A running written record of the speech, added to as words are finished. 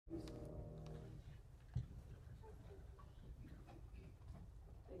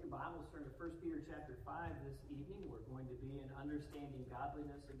1 Peter chapter 5 this evening. We're going to be in Understanding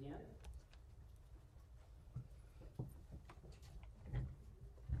Godliness again.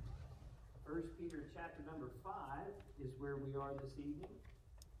 1 Peter chapter number 5 is where we are this evening,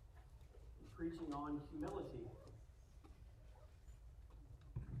 preaching on humility.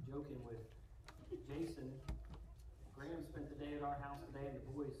 Joking with Jason, Graham spent the day at our house today, and the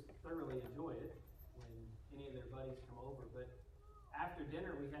boys thoroughly enjoy it when any of their buddies come over. But after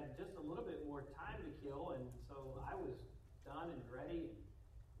dinner, we had just a little bit more time to kill, and so I was done and ready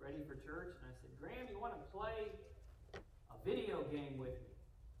for church. And I said, Graham, you want to play a video game with me?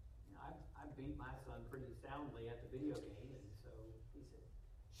 You know, I beat my son pretty soundly at the video game, and so he said,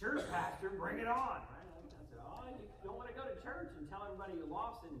 sure, Pastor, bring it on. Right? I said, oh, you don't want to go to church and tell everybody you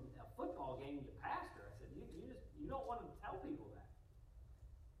lost in a football game to Pastor. I said, you don't want to tell people that.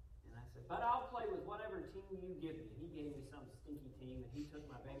 And I said, but I'll play with whatever team you give me. And he gave me some stinky team, and he took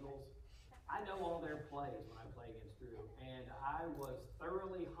my Bengals. I know all their plays when I play against Drew, and I was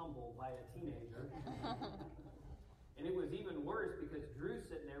thoroughly humbled by a teenager. And it was even worse because Drew's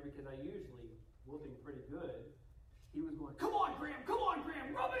sitting there, because I usually whoop him pretty good. He was going, come on, Graham,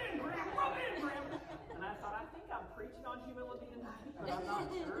 rub it in, Graham. And I thought, I think I'm preaching on humility tonight, but I'm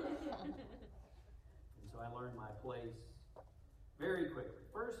not sure. And so I learned my place very quickly.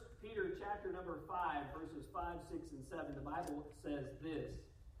 1 Peter chapter number 5, verses 5, 6, and 7, the Bible says this: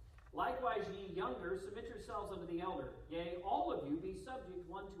 Likewise, ye younger, submit yourselves unto the elder. Yea, all of you be subject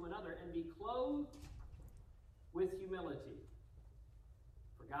one to another, and be clothed with humility.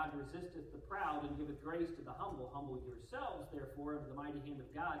 For God resisteth the proud, and giveth grace to the humble. Humble yourselves, therefore, under the mighty hand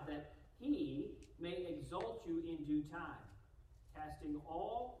of God, that he may exalt you in due time, casting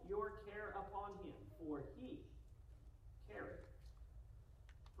all your care upon him, for he careth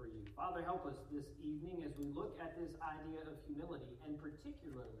for you. Father, help us this evening as we look at this idea of humility, and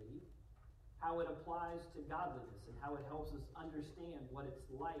particularly how it applies to godliness and how it helps us understand what it's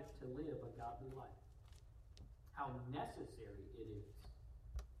like to live a godly life. How necessary it is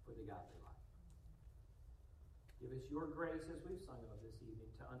for the godly life. Give us your grace as we've sung of this evening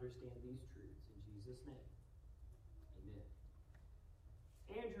to understand these truths. In Jesus' name, amen.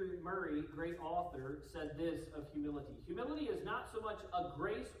 Andrew Murray, great author, said this of humility: humility is not so much a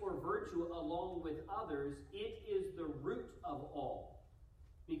grace or virtue along with others, it is the root of all,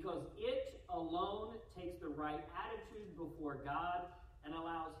 because it alone takes the right attitude before God and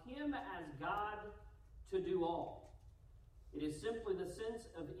allows him as God to do all. It is simply the sense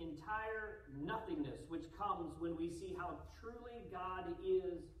of entire nothingness which comes when we see how truly God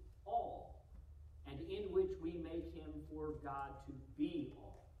is all, and in which we make him for God to be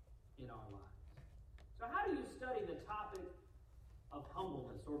all in our lives. So how do you study the topic of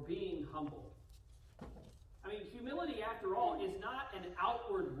humbleness or being humble? I mean, humility, after all, is not an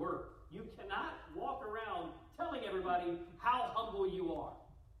outward work. You cannot walk around telling everybody how humble you are.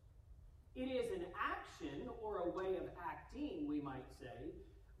 It is an action or a way of acting, we might say,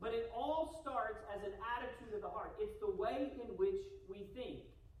 but it all starts as an attitude of the heart. It's the way in which we think.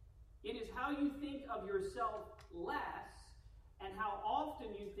 It is how you think of yourself less and how often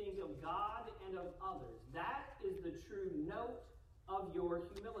you think of God and of others. That is the true note of your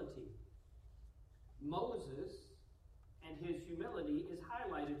humility. Moses and his humility is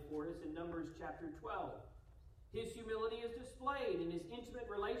highlighted for us in Numbers chapter 12. His humility is displayed in his intimate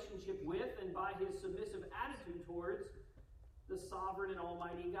relationship with and by his submissive attitude towards the sovereign and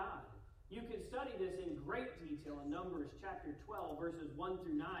almighty God. You can study this in great detail in Numbers chapter 12, verses 1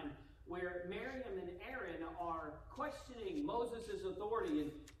 through 9, where Miriam and Aaron are questioning Moses' authority.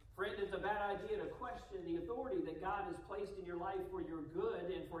 And friend, it's a bad idea to question the authority that God has placed in your life for your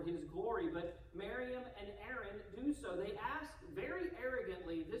good and for his glory. But Miriam and Aaron do so. They ask very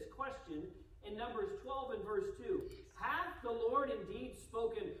arrogantly this question in Numbers 12 and verse 2. Hath the Lord indeed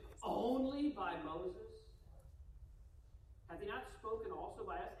spoken only by Moses? Hath he not spoken also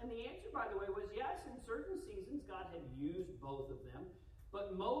by us? And the answer, by the way, was yes. In certain seasons, God had used both of them.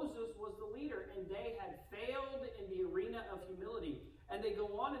 But Moses was the leader, and they had failed in the arena of humility. And they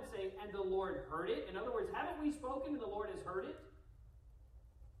go on and say, and the Lord heard it. In other words, haven't we spoken and the Lord has heard it?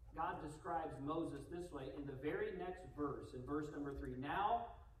 God describes Moses this way in the very next verse, in verse number 3.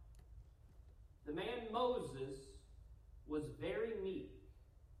 Now, the man Moses was very meek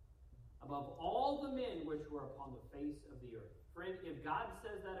above all the men which were upon the face of the earth. Friend, if God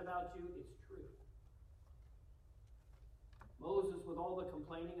says that about you, it's true. Moses, with all the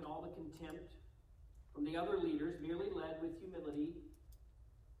complaining and all the contempt from the other leaders, merely led with humility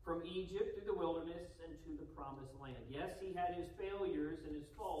from Egypt through the wilderness and to the promised land. Yes, he had his failures and his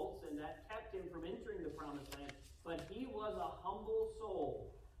faults, and that kept him from entering the promised land, but he was a humble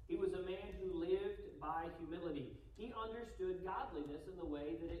soul. He was a man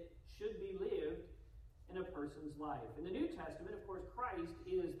in a person's life. In the New Testament, of course, Christ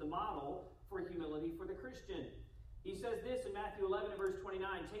is the model for humility for the Christian. He says this in Matthew 11 and verse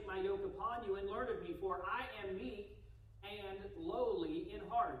 29, "Take my yoke upon you and learn of me, for I am meek and lowly in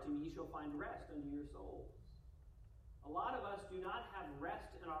heart, and ye shall find rest unto your souls." A lot of us do not have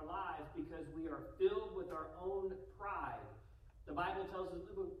rest in our lives because we are filled with our own pride. The Bible tells us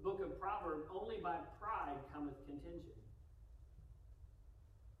in the book of Proverbs, only by pride cometh contention.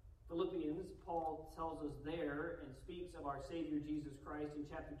 Philippians, Paul tells us there and speaks of our Savior Jesus Christ in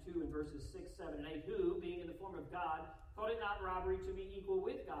chapter 2 and verses 6, 7, and 8, who, being in the form of God, thought it not robbery to be equal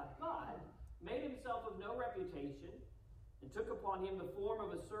with God, but made himself of no reputation, and took upon him the form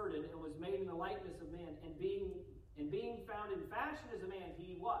of a servant, and was made in the likeness of men, and being found in fashion as a man,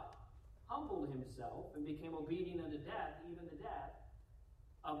 he what? Humbled himself, and became obedient unto death, even the death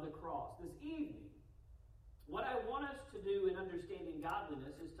of the cross. This evening, what I want us to do in understanding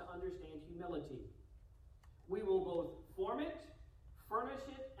godliness is to understand humility. We will both form it, furnish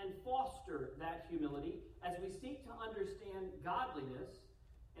it, and foster that humility as we seek to understand godliness.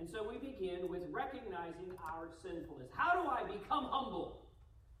 And so we begin with recognizing our sinfulness. How do I become humble?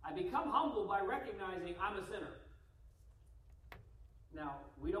 I become humble by recognizing I'm a sinner. Now,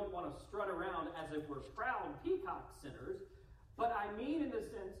 we don't want to strut around as if we're proud peacock sinners, but I mean in the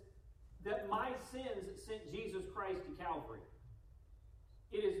sense that my sins sent Jesus Christ to Calvary.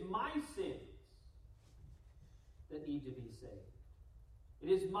 It is my sins that need to be saved. It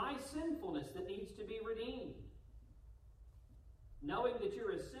is my sinfulness that needs to be redeemed. Knowing that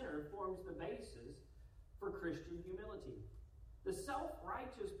you're a sinner forms the basis for Christian humility. The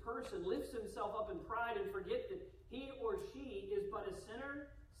self-righteous person lifts himself up in pride and forgets that he or she is but a sinner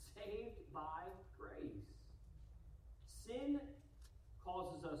saved by grace. Sin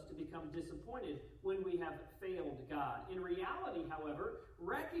causes us to become disappointed when we have failed God. In reality, however,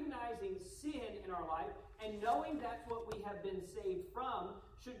 recognizing sin in our life and knowing that's what we have been saved from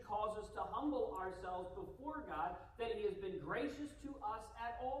should cause us to humble ourselves before God, that he has been gracious to us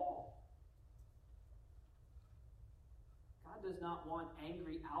at all. God does not want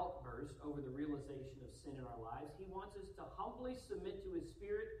angry outbursts over the realization of sin in our lives. He wants us to humbly submit to his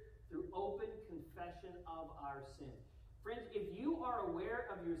Spirit through open confession of our sin. Friends, if you are aware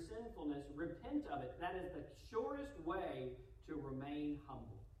of your sinfulness, repent of it. That is the surest way to remain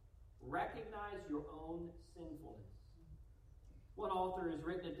humble. Recognize your own sinfulness. One author has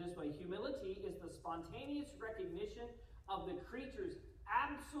written it this way: humility is the spontaneous recognition of the creature's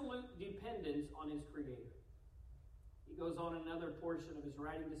absolute dependence on his Creator. He goes on in another portion of his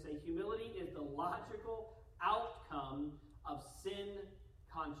writing to say, humility is the logical outcome of sin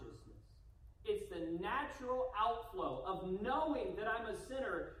consciousness. It's the natural outflow of knowing that I'm a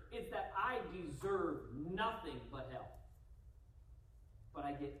sinner. It's that I deserve nothing but hell. But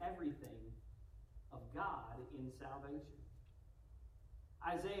I get everything of God in salvation.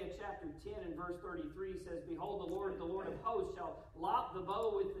 Isaiah chapter 10 and verse 33 says, "Behold, the Lord of hosts shall lop the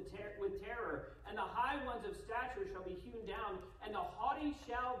bow with terror, and the high ones of stature shall be hewn down, and the haughty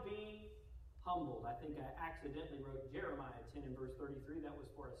shall be humbled." I think I accidentally wrote Jeremiah 10 and verse 33. That was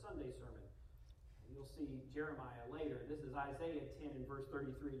for a Sunday sermon. You'll see Jeremiah later. This is Isaiah 10 and verse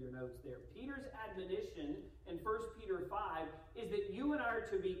 33 in your notes there. Peter's admonition in 1 Peter 5 is that you and I are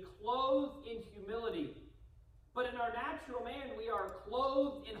to be clothed in humility. But in our natural man, we are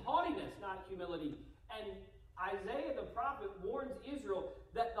clothed in haughtiness, not humility. And Isaiah the prophet warns Israel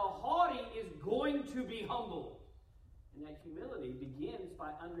that the haughty is going to be humbled. And that humility begins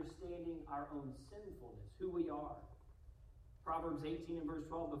by understanding our own sinfulness, who we are. Proverbs 18 and verse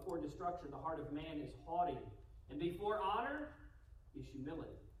 12, "Before destruction, the heart of man is haughty, and before honor is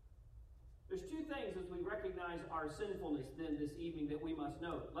humility." There's two things as we recognize our sinfulness then this evening that we must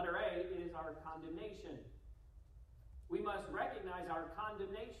note. Letter A is our condemnation. We must recognize our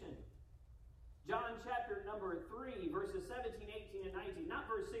condemnation. John chapter number 3, verses 17, 18, and 19, not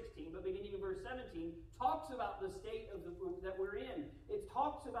verse 16, but beginning in verse 17, talks about the state of that we're in. It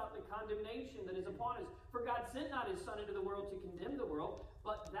talks about the condemnation that is upon us. For God sent not his Son into the world to condemn the world,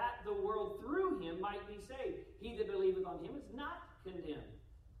 but that the world through him might be saved. He that believeth on him is not condemned,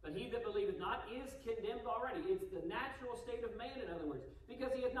 but he that believeth not is condemned already. It's the natural state of man, in other words,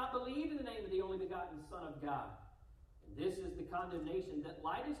 because he hath not believed in the name of the only begotten Son of God. This is the condemnation, that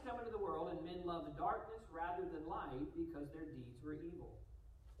light is come into the world, and men love darkness rather than light, because their deeds were evil.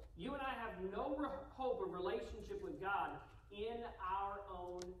 You and I have no hope of relationship with God in our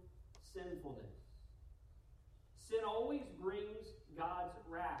own sinfulness. Sin always brings God's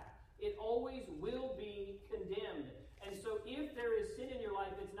wrath. It always will be condemned. And so if there is sin in your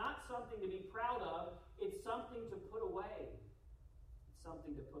life, it's not something to be proud of, it's something to put away. It's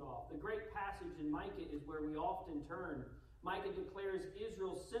something to put off. The great passage in Micah is where we often turn. Micah declares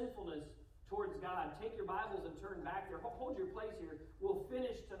Israel's sinfulness towards God. Take your Bibles and turn back there. Hold your place here. We'll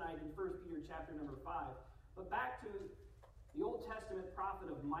finish tonight in 1 Peter chapter number 5. But back to the Old Testament prophet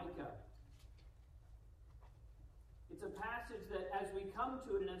of Micah. It's a passage that as we come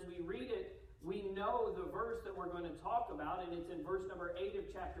to it and as we read it, we know the verse that we're going to talk about, and it's in verse number 8 of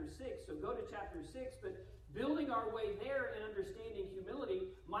chapter 6. So go to chapter 6, but building our way there in understanding humility,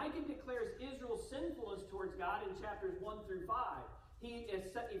 Micah declares Israel's sinfulness towards God in chapters 1 through 5. He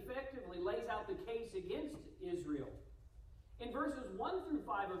effectively lays out the case against Israel. In verses 1 through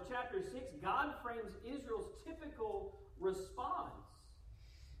 5 of chapter 6, God frames Israel's typical response.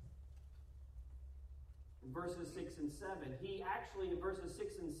 In verses 6 and 7, he actually, in verses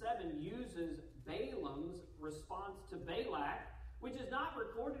 6 and 7, uses Balaam's response to Balak, which is not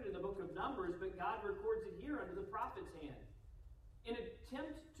recorded in the book of Numbers, but God records it here under the prophet's hand. In an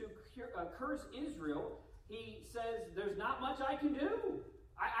attempt to curse Israel, he says, there's not much I can do.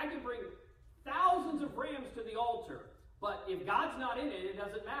 I can bring thousands of rams to the altar, but if God's not in it, it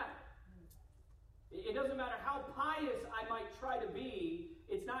doesn't matter. It doesn't matter how pious I might try to be,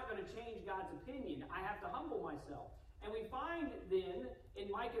 it's not going to change God's opinion. I have to humble myself. And we find then in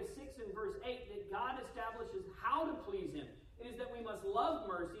Micah 6 and verse 8 that God establishes how to please him. It is that we must love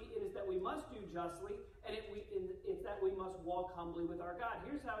mercy, it is that we must do justly, and it's that we must walk humbly with our God.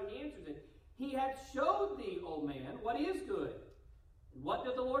 Here's how he answers it. He hath showed thee, O man, what is good. What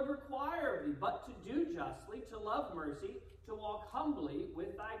doth the Lord require of thee? But to do justly, to love mercy, to walk humbly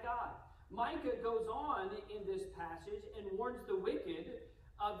with thy God. Micah goes on in this passage and warns the wicked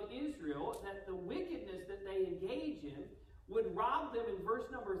of Israel that the wickedness that they engage in would rob them in verse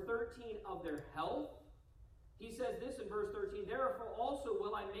number 13 of their health. He says this in verse 13, therefore also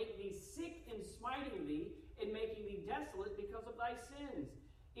will I make thee sick in smiting thee and making thee desolate because of thy sins.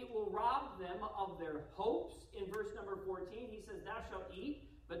 It will rob them of their hopes. In verse number 14, he says, thou shalt eat,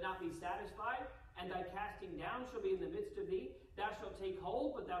 but not be satisfied, and thy casting down shall be in the midst of thee. Thou shalt take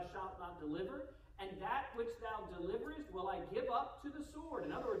hold, but thou shalt not deliver. And that which thou deliverest will I give up to the sword.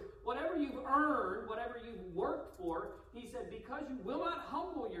 In other words, whatever you've earned, whatever you've worked for, he said, because you will not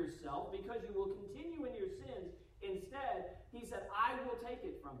humble yourself, because you will continue in your sins, instead, he said, I will take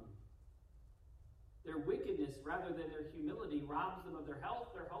it from you. Their wickedness, rather than their humility, robs them of their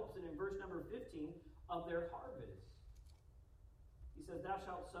health, their hopes, and in verse number 15, of their harvest. He says, thou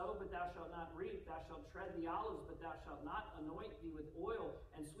shalt sow, but thou shalt not reap. Thou shalt tread the olives, but thou shalt not anoint thee with oil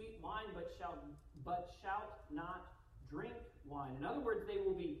and sweet wine, but shalt not drink wine. In other words, they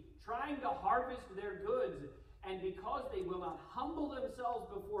will be trying to harvest their goods, and because they will not humble themselves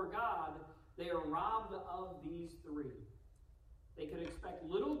before God, they are robbed of these three. They could expect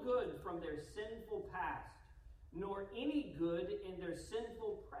little good from their sinful past, nor any good in their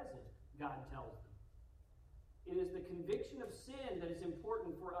sinful present, God tells them. It is the conviction of sin that is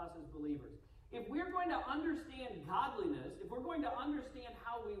important for us as believers. If we're going to understand godliness, if we're going to understand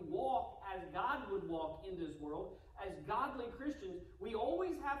how we walk as God would walk in this world, as godly Christians, we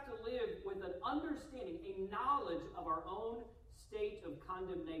always have to live with an understanding, a knowledge of our own state of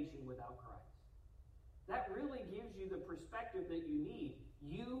condemnation without Christ. That really gives you the perspective that you need.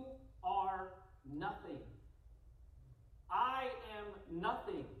 You are nothing. I am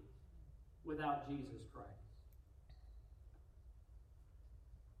nothing without Jesus Christ.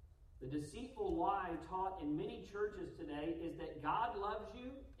 The deceitful lie taught in many churches today is that God loves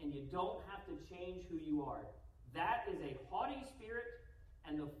you and you don't have to change who you are. That is a haughty spirit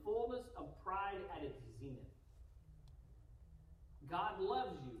and the fullness of pride at its zenith. God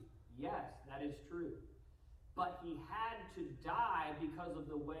loves you. Yes, that is true. But he had to die because of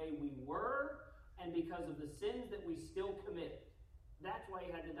the way we were and because of the sins that we still commit. That's why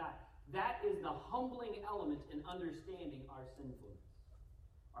he had to die. That is the humbling element in understanding our sinfulness,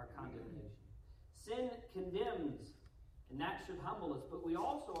 our condemnation. Sin condemns, and that should humble us. But we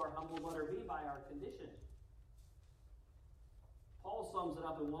also are humbled, let her be, by our condition. Paul sums it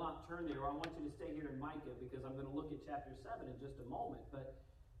up, and we'll not turn there. I want you to stay here in Micah because I'm going to look at chapter 7 in just a moment. But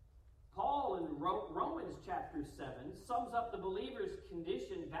Paul in Romans chapter 7 sums up the believer's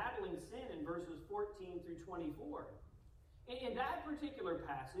condition battling sin in verses 14 through 24. In that particular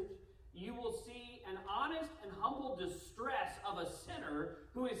passage, you will see an honest and humble distress of a sinner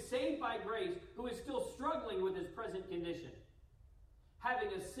who is saved by grace, who is still struggling with his present condition, having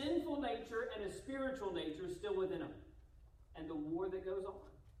a sinful nature and a spiritual nature still within him, and the war that goes on.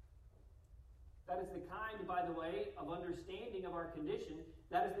 That is the kind, by the way, of understanding of our condition.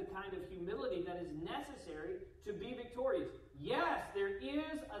 That is the kind of humility that is necessary to be victorious. Yes, there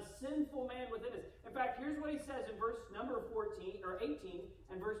is a sinful man within us. In fact, here's what he says in verse number 18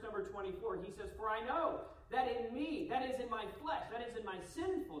 and verse number 24. He says, "For I know that in me, that is in my flesh, that is in my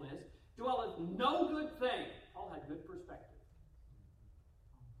sinfulness, dwelleth no good thing." Paul had good perspective.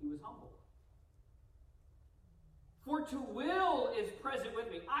 He was humble. "For to will is present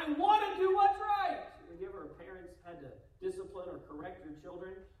with me." I want to do what's right. Have you ever parents had to discipline or correct your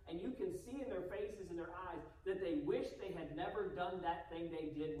children, and you can see in their faces and their eyes that they wish they had never done that thing they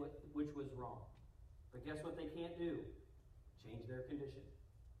did which was wrong. But guess what they can't do? Change their condition.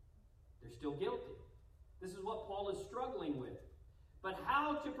 They're still guilty. This is what Paul is struggling with. "But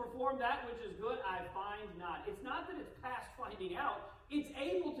how to perform that which is good, I find not." It's not that it's past finding out. It's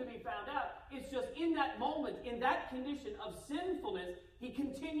able to be found out. It's just in that moment, in that condition of sinfulness, he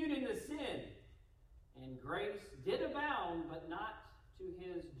continued in the sin. And grace did abound, but not to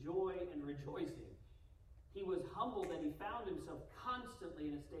his joy and rejoicing. He was humbled that he found himself constantly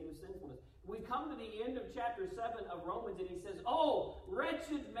in a state of sinfulness. We come to the end of chapter 7 of Romans, and he says, "Oh,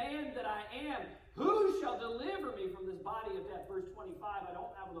 wretched man that I am, who shall deliver me from this body of death?" Verse 25, I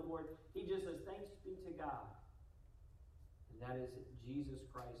don't have on the board. He just says, "Thanks be to God." And that is Jesus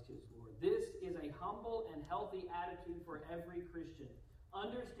Christ, his Lord. This is a humble and healthy attitude for every Christian.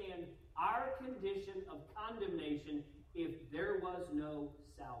 Understand our condition of condemnation if there was no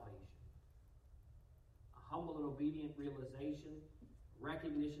salvation. A humble and obedient realization,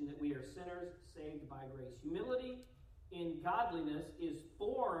 recognition that we are sinners saved by grace. Humility in godliness is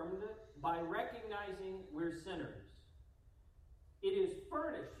formed by recognizing we're sinners. It is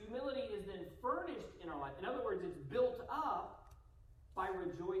furnished. Humility is then furnished in our life. In other words, it's built up by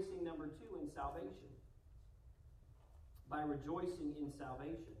rejoicing, number 2, in salvation. By rejoicing in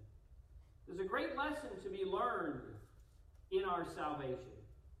salvation. There's a great lesson to be learned in our salvation.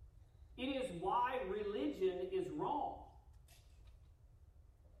 It is why religion is wrong.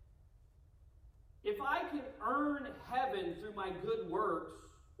 If I can earn heaven through my good works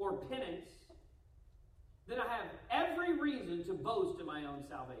or penance, then I have every reason to boast in my own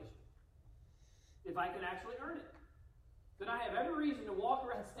salvation. If I can actually earn it, then I have every reason to walk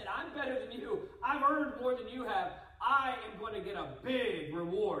around and say, "I'm better than you. I've earned more than you have. I am going to get a big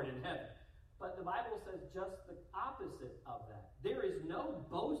reward in heaven." But the Bible says just the opposite of that. There is no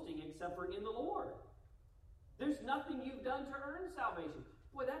boasting except for in the Lord. There's nothing you've done to earn salvation.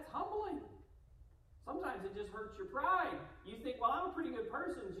 Boy, that's humbling. Sometimes it just hurts your pride. You think, "Well, I'm a pretty good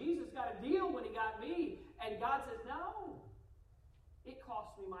person. Jesus got a deal when he got me." And God says, "No. It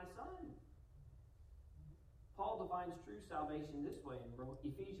cost me my son." Paul defines true salvation this way in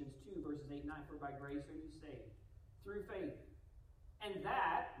Ephesians 2, verses 8 and 9. "For by grace are you saved, through faith. And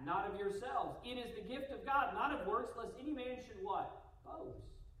that, not of yourselves. It is the gift of God, not of works, lest any man should" what? Boast.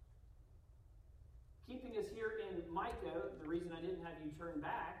 Keeping us here in Micah, the reason I didn't have you turn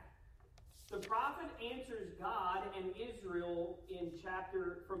back, the prophet answers God and Israel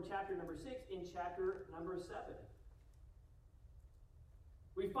from chapter number 6 in chapter number 7.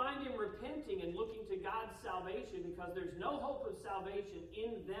 We find him repenting and looking to God's salvation because there's no hope of salvation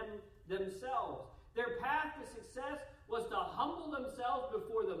in them themselves. Their path to success was to humble themselves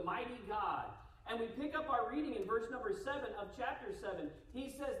before the mighty God. And we pick up our reading in verse number 7 of chapter 7. He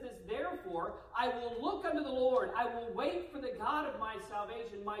says this, "Therefore, I will look unto the Lord. I will wait for the God of my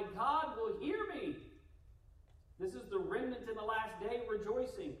salvation. My God will hear me." This is the remnant in the last day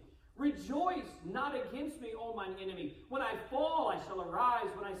rejoicing. "Rejoice not against me, O mine enemy. When I fall, I shall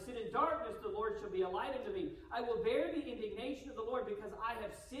arise. When I sit in darkness, the Lord shall be a light unto me. I will bear the indignation of the Lord, because I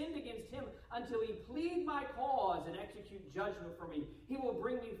have sinned against him, until he plead my cause and execute judgment for me. He will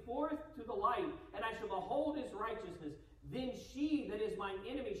bring me forth to the light, and I shall behold his righteousness. Then she that is mine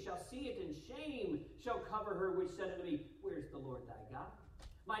enemy shall see it, and shame shall cover her, which said unto me, Where's the Lord thy God?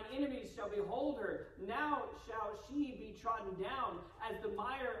 Mine enemies shall behold her. Now shall she be trodden down as the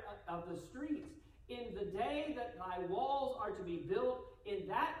mire of the streets. In the day that thy walls are to be built, in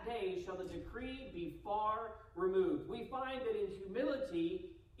that day shall the decree be far removed." We find that in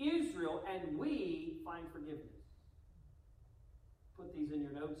humility, Israel and we find forgiveness. Put these in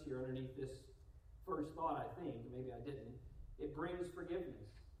your notes here underneath this first thought, I think. Maybe I didn't. It brings forgiveness.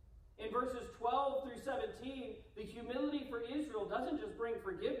 In verses 12 through 17, the humility for Israel doesn't just bring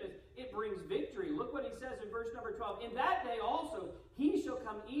forgiveness, it brings victory. Look what he says in verse number 12. "In that day also he shall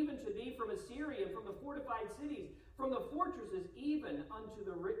come even to thee from Assyria, from the fortified cities, from the fortresses even unto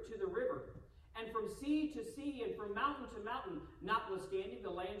the river, and from sea to sea, and from mountain to mountain. Notwithstanding, the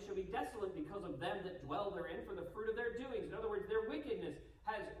land shall be desolate because of them that dwell therein, for the fruit of their doings." In other words, their wickedness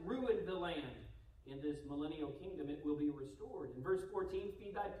has ruined the land. In this millennial kingdom, it will be restored. In verse 14,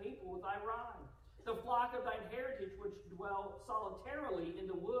 feed thy people with thy rod. The flock of thine heritage which dwell solitarily in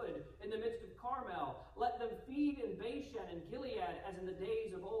the wood, in the midst of Carmel. Let them feed in Bashan and Gilead as in the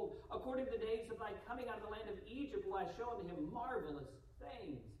days of old. According to the days of thy coming out of the land of Egypt will I show unto him marvelous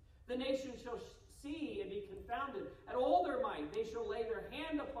things. The nations shall see and be confounded at all their might. They shall lay their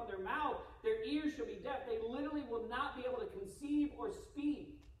hand upon their mouth. Their ears shall be deaf. They literally will not be able to conceive or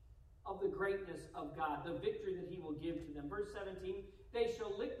speak of the greatness of God, the victory that he will give to them. Verse 17, they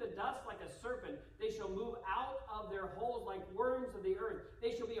shall lick the dust like a serpent. They shall move out of their holes like worms of the earth.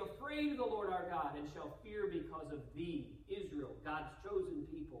 They shall be afraid of the Lord our God and shall fear because of thee, Israel, God's chosen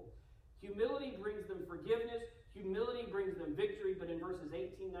people. Humility brings them forgiveness. Humility brings them victory. But in verses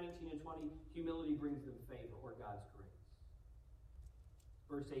 18, 19, and 20, humility brings them favor or God's grace.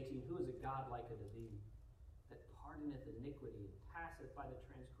 Verse 18, who is a God like unto thee, that pardoneth iniquity, and passeth by the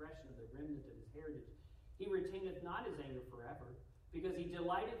transgression of the remnant of his heritage? He retaineth not his anger forever, because he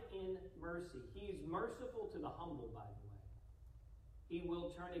delighteth in mercy. He is merciful to the humble, by the way. He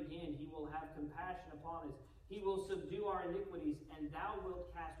will turn again. He will have compassion upon us. He will subdue our iniquities, and thou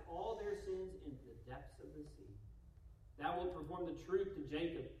wilt cast all their sins into the depths of the sea. Thou wilt perform the truth to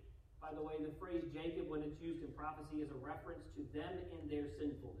Jacob. By the way, the phrase Jacob, when it's used in prophecy, is a reference to them in their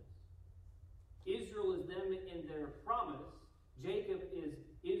sinfulness. Israel is them in their promise. Jacob is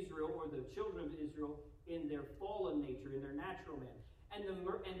Israel, or the children of Israel, in their fallen nature, in their natural man. And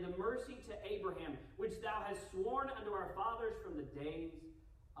the mercy to Abraham, which thou hast sworn unto our fathers from the days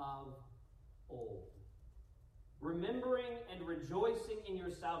of old. Remembering and rejoicing in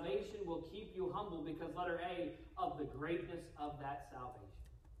your salvation will keep you humble, because, letter A, of the greatness of that salvation.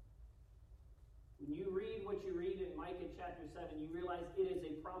 When you read what you read in Micah chapter 7, you realize it is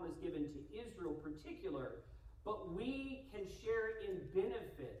a promise given to Israel in particular, but we can share in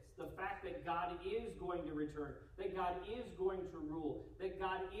benefits the fact that God is going to return, that God is going to rule, that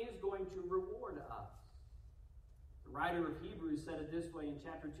God is going to reward us. The writer of Hebrews said it this way in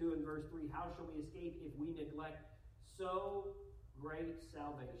chapter 2 and verse 3, how shall we escape if we neglect so great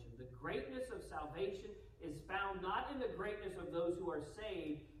salvation? The greatness of salvation is found not in the greatness of those who are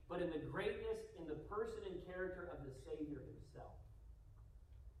saved, but in the greatness in the person and character of the Savior himself.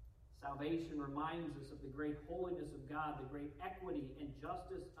 Salvation reminds us of the great holiness of God, the great equity and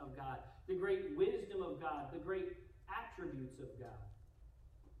justice of God, the great wisdom of God, the great attributes of God.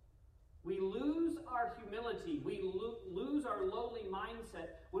 We lose our humility, we lose our lowly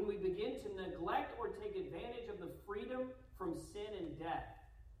mindset when we begin to neglect or take advantage of the freedom from sin and death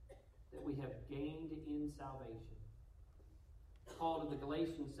that we have gained in salvation. Paul to the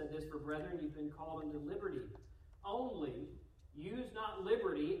Galatians said this, for brethren, you've been called unto liberty. Only use not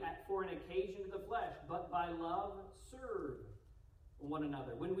liberty for an occasion to the flesh, but by love serve one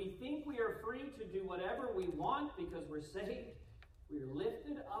another. When we think we are free to do whatever we want because we're saved, we are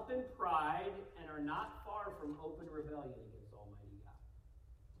lifted up in pride and are not far from open rebellion against Almighty God.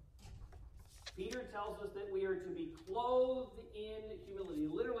 Peter tells us that we are to be clothed in humility.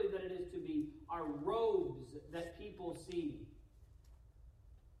 Literally, that it is to be our robes that people see.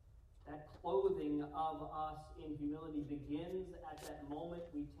 That clothing of us in humility begins at that moment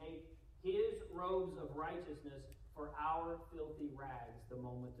we take his robes of righteousness for our filthy rags, the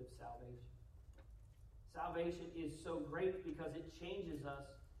moment of salvation. Salvation is so great because it changes us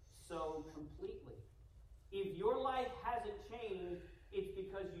so completely. If your life hasn't changed, it's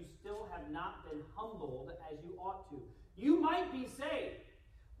because you still have not been humbled as you ought to. You might be saved,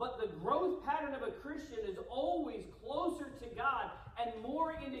 but the growth pattern of a Christian is always closer to God and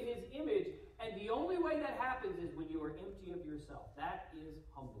more into his image. And the only way that happens is when you are empty of yourself. That is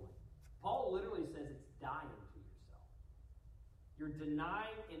humbling. Paul literally says it's dying to yourself. You're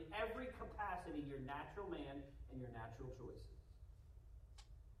denying in every capacity your natural man and your natural choices.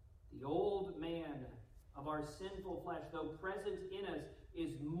 The old man of our sinful flesh, though present in us,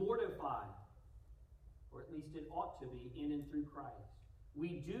 is mortified, or at least it ought to be, in and through Christ.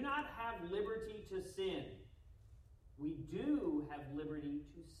 We do not have liberty to sin. We do have liberty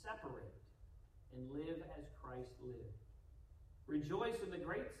to separate and live as Christ lived. Rejoice in the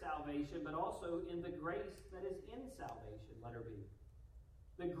great salvation, but also in the grace that is in salvation, letter B.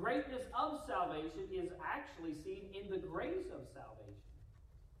 The greatness of salvation is actually seen in the grace of salvation.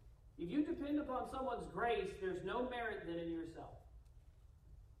 If you depend upon someone's grace, there's no merit then in yourself.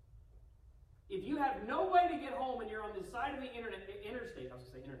 If you have no way to get home and you're on the side of the interstate, I was going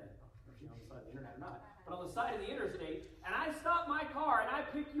to say internet, I don't know if you're on the side of the internet or not, but on the side of the interstate, and I stop my car and I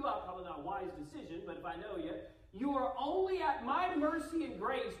pick you up, probably not a wise decision, but if I know you, you are only at my mercy and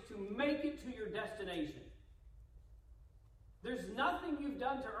grace to make it to your destination. There's nothing you've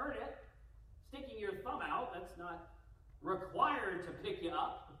done to earn it. sticking your thumb out. That's not required to pick you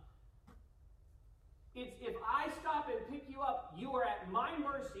up. It's if I stop and pick you up, you are at my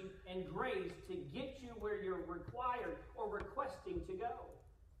mercy and grace to get you where you're required or requesting to go.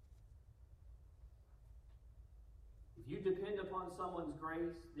 If you depend upon someone's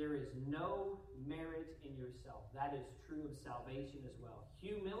grace, there is no merit in yourself. That is true of salvation as well.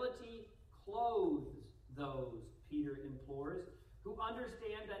 Humility clothes those, Peter implores, who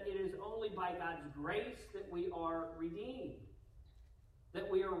understand that it is only by God's grace that we are redeemed, that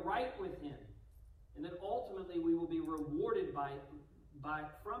we are right with Him, and that ultimately we will be rewarded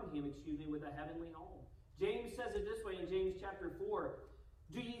from Him, with a heavenly home. James says it this way in James chapter 4.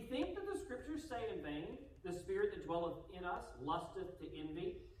 Do ye think that the Scriptures say in vain, the Spirit that dwelleth in us lusteth to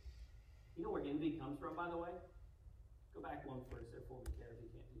envy? You know where envy comes from, by the way? Go back one verse there for me, Care, if you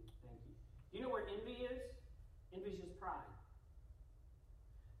can't do. Thank you. Do you know where envy is? Envy is just pride.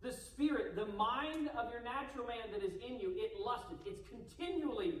 The spirit, the mind of your natural man that is in you, it lusteth. It's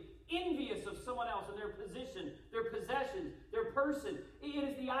continually envious of someone else and their position, their possessions, their person. It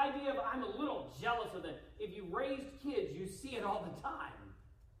is the idea of, I'm a little jealous of them. If you raised kids, you see it all the time.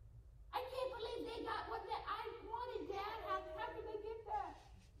 I can't believe they got what that I wanted, Dad. How did they get that?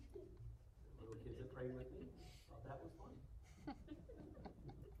 Little kids that prayed with me thought that was funny.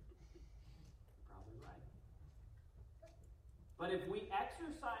 Probably right. But if we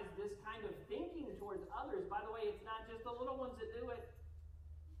exercise this kind of thinking towards others, by the way, it's not just the little ones that do it.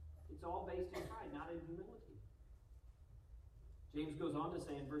 It's all based in pride, not in humility. James goes on to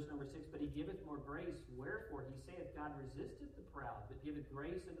say in verse number 6, but he giveth more grace. Wherefore he saith, God resisteth the proud, but giveth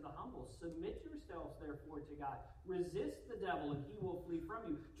grace unto the humble. Submit yourselves therefore to God. Resist the devil, and he will flee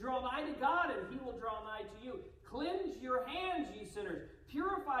from you. Draw nigh to God, and he will draw nigh to you. Cleanse your hands, ye sinners.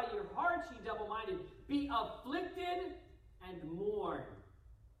 Purify your hearts, ye double-minded. Be afflicted and mourn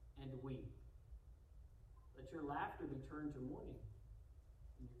and weep. Let your laughter be turned to mourning,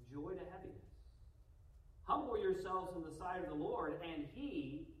 and your joy to heaviness. Humble yourselves in the sight of the Lord, and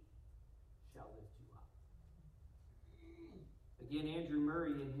He shall lift you up. Again, Andrew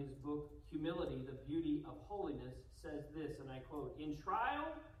Murray, in his book, Humility, the Beauty of Holiness, says this, and I quote, in trial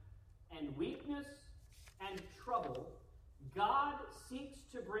and weakness and trouble, God seeks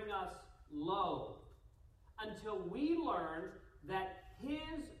to bring us low until we learn that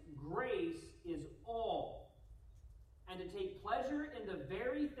His grace is all, and to take pleasure in the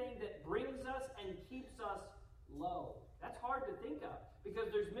very thing that brings us and keeps us low. That's hard to think of, because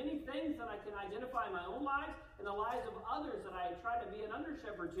there's many things that I can identify in my own lives and the lives of others that I try to be an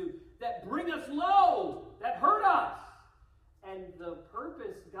under-shepherd to that bring us low, that hurt us. And the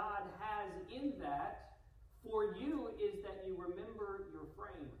purpose God has in that for you is that you remember your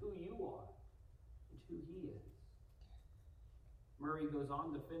frame, who you are, and who He is. Murray goes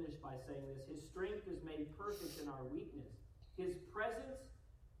on to finish by saying this, His strength is made perfect in our weakness. His presence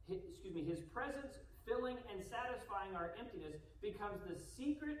filling and satisfying our emptiness becomes the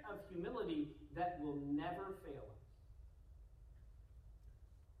secret of humility that will never fail us.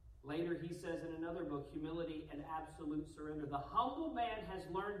 Later he says in another book, Humility and Absolute Surrender, the humble man has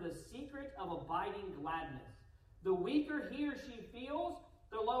learned the secret of abiding gladness. The weaker he or she feels,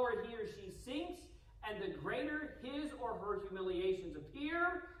 the lower he or she sinks, and the greater his or her humiliations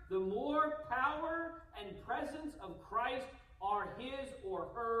appear, the more power and presence of Christ are his or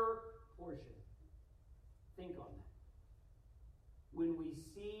her portion. Think on that. When we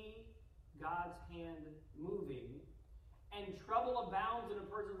see God's hand moving and trouble abounds in a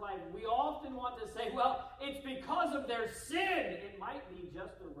person's life, we often want to say, well, it's because of their sin. It might be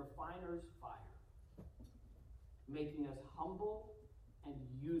just a refiner's fire, making us humble and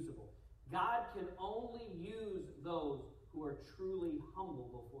usable. God can only use those who are truly humble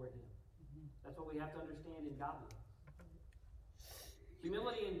before Him. That's what we have to understand in godliness.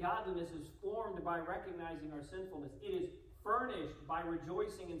 Humility and godliness is formed by recognizing our sinfulness. It is furnished by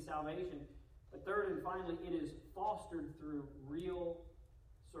rejoicing in salvation. But third and finally, it is fostered through real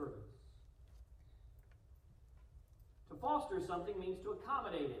service. To foster something means to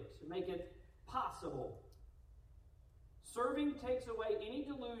accommodate it, to make it possible. Serving takes away any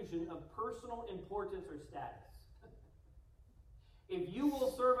delusion of personal importance or status. If you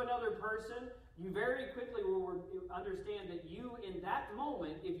will serve another person, you very quickly will understand that you, in that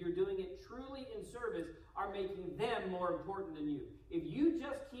moment, if you're doing it truly in service, are making them more important than you. If you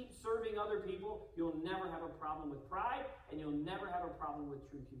just keep serving other people, you'll never have a problem with pride, and you'll never have a problem with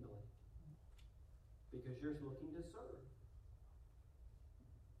true humility. Because you're looking to serve.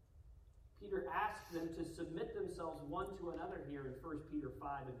 Peter asks them to submit themselves one to another here in 1 Peter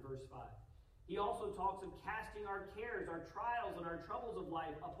 5 and verse 5. He also talks of casting our cares, our trials, and our troubles of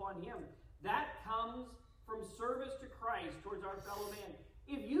life upon Him. That comes from service to Christ towards our fellow man.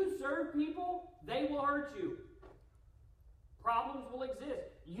 If you serve people, they will hurt you. Problems will exist.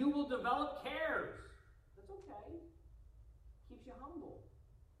 You will develop cares. That's okay. Keeps you humble.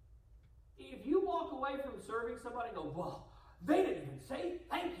 If you walk away from serving somebody and go, well, they didn't even say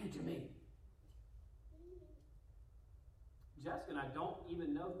thank you to me. Jessica and I don't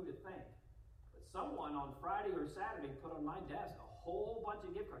even know who to thank. But someone on Friday or Saturday put on my desk a whole bunch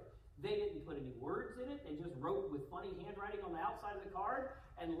of gift cards. They didn't put any words in it. They just wrote with funny handwriting on the outside of the card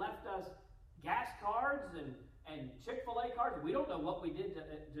and left us gas cards and Chick-fil-A cards. We don't know what we did to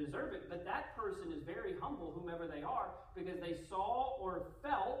deserve it, but that person is very humble, whomever they are, because they saw or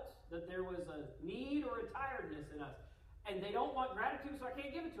felt that there was a need or a tiredness in us. And they don't want gratitude, so I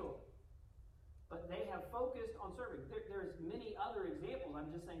can't give it to them. But they have focused on serving. There's many other examples.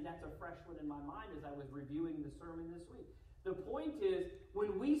 I'm just saying that's a fresh one in my mind as I was reviewing the sermon this week. The point is,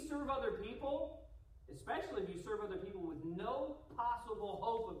 when we serve other people, especially if you serve other people with no possible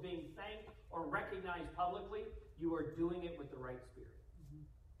hope of being thanked or recognized publicly, you are doing it with the right spirit.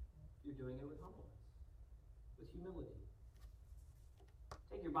 You're doing it with humbleness, with humility.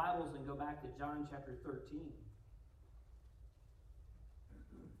 Take your Bibles and go back to John chapter 13.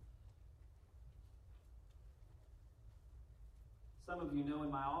 Some of you know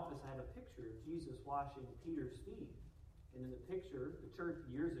in my office I have a picture of Jesus washing Peter's feet. And in the picture, the church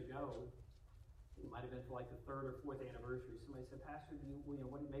years ago, it might have been for like the 3rd or 4th anniversary, somebody said, Pastor,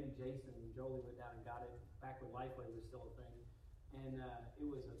 maybe Jason and Jolie went down and got it back when Lifeway was still a thing. And it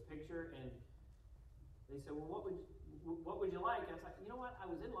was a picture, and they said, well, what would you like? And I was like, you know what? I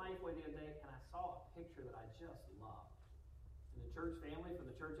was in Lifeway the other day, and I saw a picture that I just loved. And the church family for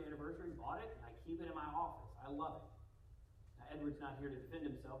the church anniversary bought it, and I keep it in my office. I love it. Edward's not here to defend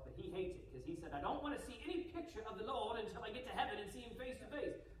himself, but he hates it because he said, I don't want to see any picture of the Lord until I get to heaven and see him face to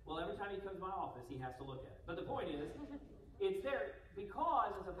face. Well, every time he comes to my office, he has to look at it. But the point is, it's there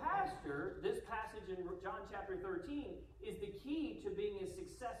because as a pastor, this passage in John chapter 13 is the key to being a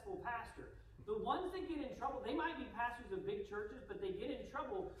successful pastor. The ones that get in trouble, they might be pastors of big churches, but they get in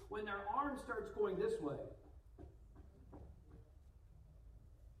trouble when their arm starts going this way.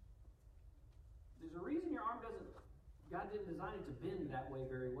 There's a reason your arm doesn't. God didn't design it to bend that way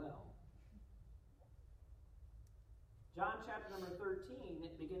very well. John chapter number 13,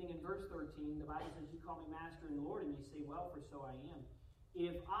 beginning in verse 13, the Bible says, you call me Master and Lord, and you say, well, for so I am.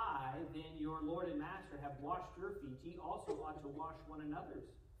 If I, then your Lord and Master, have washed your feet, ye also ought to wash one another's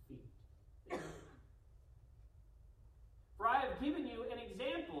feet. For I have given you an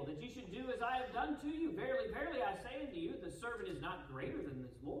example, that you should do as I have done to you. Verily, verily, I say unto you, the servant is not greater than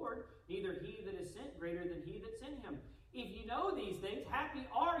his Lord, neither he that is sent greater than he that sent him. If ye know these things, happy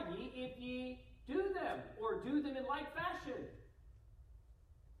are ye if ye do them, or do them in like fashion.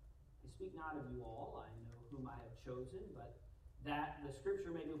 I speak not of you all, I know whom I have chosen, but that the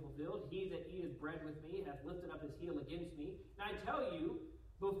scripture may be fulfilled, he that eateth bread with me hath lifted up his heel against me. And I tell you,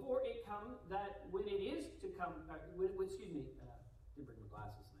 before it come, that when it is to come, didn't bring my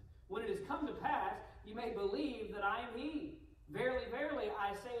glasses tonight. When it is come to pass, you may believe that I am he. Verily, verily,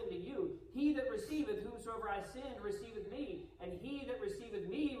 I say unto you, he that receiveth whomsoever I send receiveth me, and he that receiveth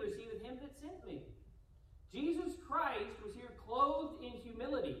me receiveth him that sent me. Jesus Christ was here clothed in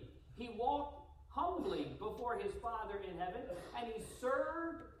humility. He walked humbly before his Father in heaven, and he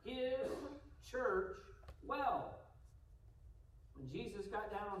served his church well. When Jesus got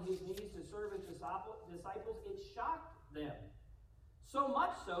down on his knees to serve his disciples, it shocked them. So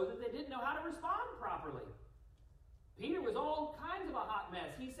much so that they didn't know how to respond properly. Peter was all kinds of a hot mess.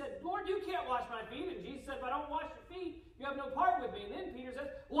 He said, Lord, you can't wash my feet. And Jesus said, if I don't wash your feet, you have no part with me. And then Peter says,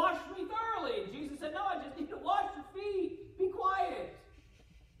 wash me thoroughly. And Jesus said, no, I just need to wash your feet. Be quiet.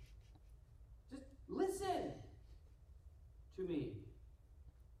 Just listen to me.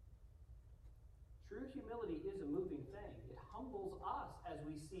 True humility is a moving thing. It humbles us as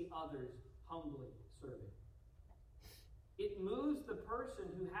we see others humbly serving. It moves the person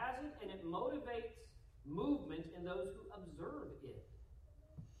who has it, and it motivates movement in those who observe it.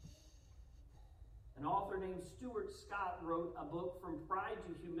 An author named Stuart Scott wrote a book, From Pride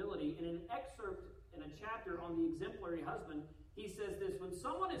to Humility. In an excerpt in a chapter on the exemplary husband, he says this: when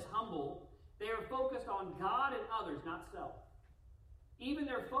someone is humble, they are focused on God and others, not self. Even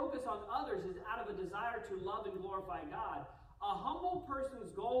their focus on others is out of a desire to love and glorify God. A humble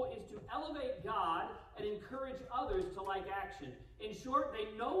person's goal is to elevate God and encourage others to like action. In short,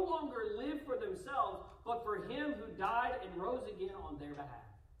 they no longer live for themselves, but for him who died and rose again on their behalf.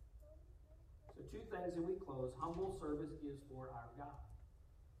 So 2 things, and we close. Humble service is for our God.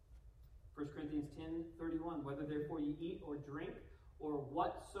 1 Corinthians 10:31, whether therefore you eat or drink or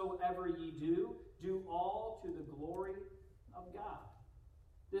whatsoever ye do, do all to the glory of God.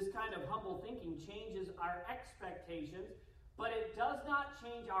 This kind of humble thinking changes our expectations, but it does not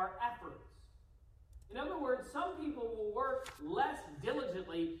change our efforts. In other words, some people will work less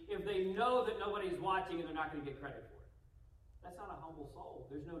diligently if they know that nobody's watching and they're not going to get credit for it. That's not a humble soul.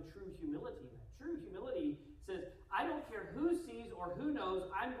 There's no true humility in that. True humility says, I don't care who sees or who knows,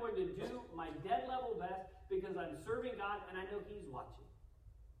 I'm going to do my dead level best because I'm serving God and I know He's watching.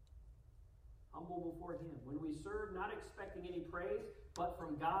 Humble before Him. When we serve, not expecting any praise, but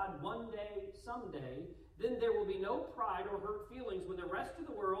from God one day, someday, then there will be no pride or hurt feelings when the rest of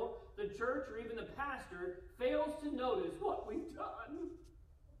the world, the church, or even the pastor fails to notice what we've done.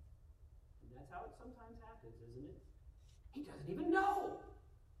 And that's how it sometimes happens, isn't it? He doesn't even know.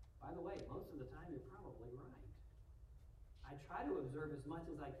 By the way, most of the time you're probably right. I try to observe as much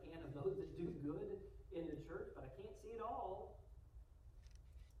as I can of those that do good in the church, but I can't see it all.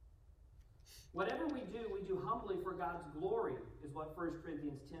 Whatever we do humbly for God's glory, is what 1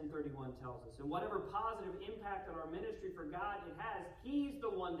 Corinthians 10:31 tells us. And whatever positive impact on our ministry for God it has, He's the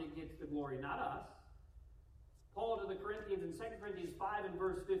one that gets the glory, not us. Paul to the Corinthians in 2 Corinthians 5 and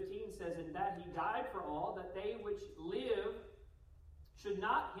verse 15 says, "In that He died for all, that they which live should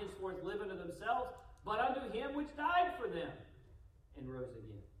not henceforth live unto themselves, but unto Him which died for them, and rose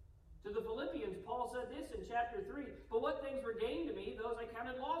again." To the Philippians, Paul said this in chapter 3, "But what things were gained to me, those I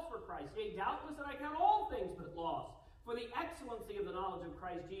counted loss for Christ. Yea, doubtless that I count all things but loss, for the excellency of the knowledge of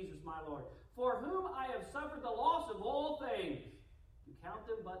Christ Jesus my Lord, for whom I have suffered the loss of all things, to count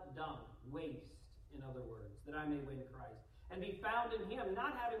them but dung," waste, in other words, "that I may win Christ, and be found in Him,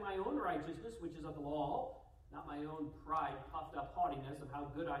 not having my own righteousness, which is of the law," not my own pride, puffed up haughtiness of how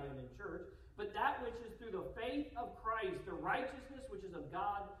good I am in church, "but that which is through the faith of Christ, the righteousness which is of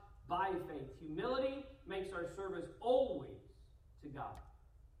God by faith." Humility makes our service always to God.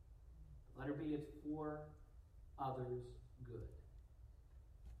 Let her be it's for others' good.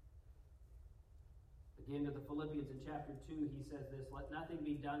 Again to the Philippians in chapter 2, he says this, "Let nothing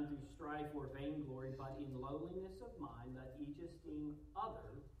be done through strife or vainglory, but in lowliness of mind let each esteem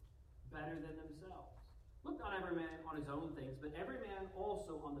other better than themselves. Look not every man on his own things, but every man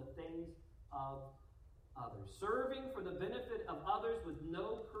also on the things of others." Serving for the benefit of others with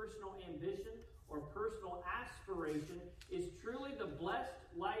no personal ambition or personal aspiration is truly the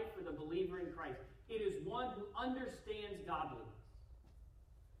blessed life for the believer in Christ. It is one who understands godliness.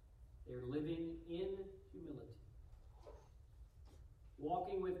 They're living in humility.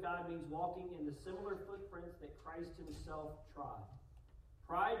 Walking with God means walking in the similar footprints that Christ Himself trod.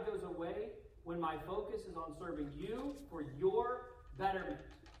 Pride goes away when my focus is on serving you for your betterment.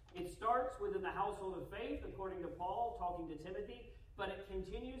 It starts within the household of faith, according to Paul, talking to Timothy, but it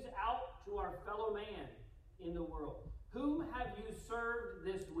continues out to our fellow man in the world. Whom have you served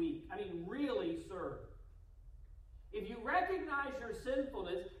this week? I mean, really served. If you recognize your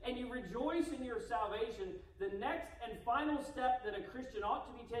sinfulness and you rejoice in your salvation, the next and final step that a Christian ought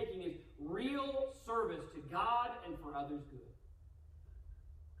to be taking is real service to God and for others' good.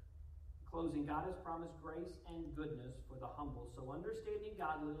 In closing, God has promised grace and goodness for the humble. So understanding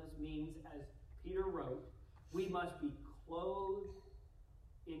godliness means, as Peter wrote, we must be clothed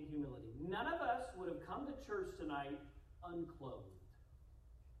in humility. None of us would have come to church tonight unclothed.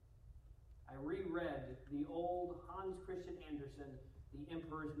 I reread the old Hans Christian Andersen, The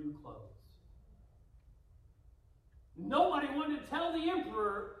Emperor's New Clothes. Nobody wanted to tell the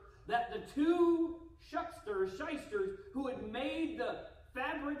emperor that the two shysters who had made the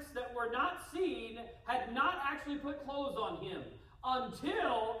fabrics that were not seen had not actually put clothes on him,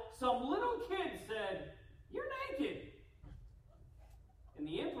 until some little kid said, "You're naked." And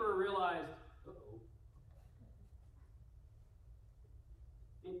the emperor realized, uh-oh.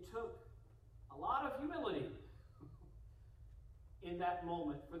 It took a lot of humility in that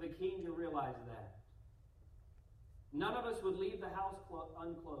moment for the king to realize that. None of us would leave the house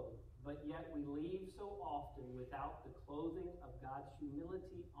unclothed, but yet we leave so often without the clothing of God's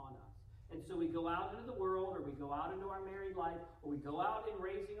humility on us. And so we go out into the world, or we go out into our married life, or we go out in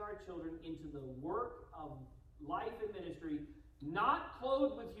raising our children into the work of life and ministry, not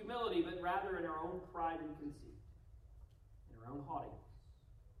clothed with humility, but rather in our own pride and conceit, in our own haughtiness.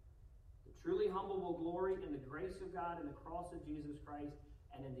 The truly humble will glory in the grace of God and the cross of Jesus Christ,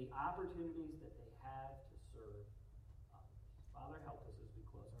 and in the opportunities that they have to serve others. Father, help us